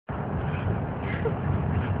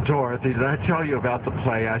Dorothy, did I tell you about the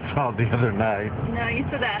play I saw the other night? No, you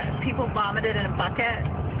said that people vomited in a bucket,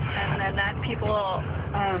 and then that people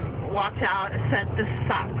walked out and said, "This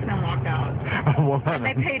sucks," and walked out. And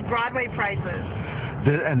they paid Broadway prices.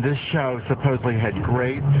 And this show supposedly had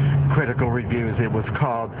great critical reviews. It was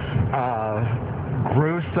called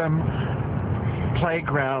Gruesome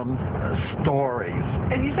Playground Stories.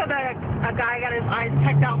 And you said that a guy got his eyes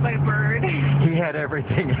pecked out by a bird. He had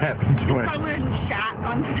everything happen to him. Someone shat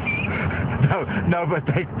on stage. No, but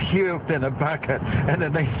they puked in a bucket, and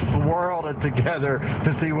then they swirled it together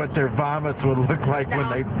to see what their vomits would look like when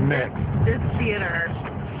they mixed. This theater.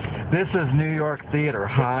 This is New York theater,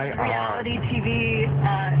 high art. Reality TV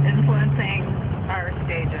influencing our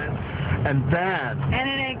stages. And then. And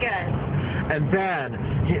it ain't good. And then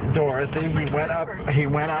Dorothy, he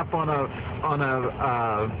went up on a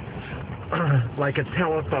like a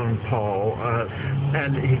telephone pole,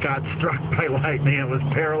 and he got struck by lightning and was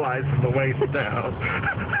paralyzed from the waist down.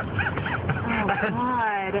 Oh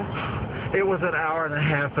God. It was an hour and a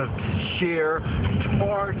half of sheer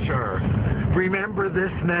torture. Remember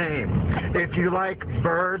this name. If you like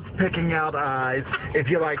birds picking out eyes, if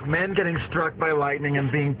you like men getting struck by lightning and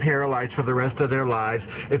being paralyzed for the rest of their lives,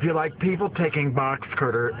 if you like people taking box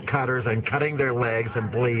cutters and cutting their legs and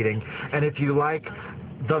bleeding, and if you like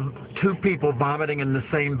the two people vomiting in the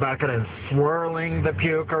same bucket and swirling the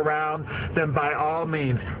puke around, then by all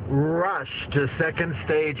means rush to Second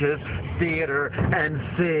Stage's theater and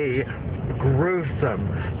see Gruesome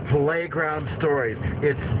Playground Stories.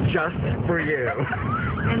 It's just for you.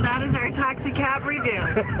 And that is our Taxi Cab review.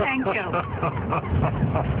 Thank you.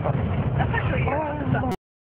 That's actually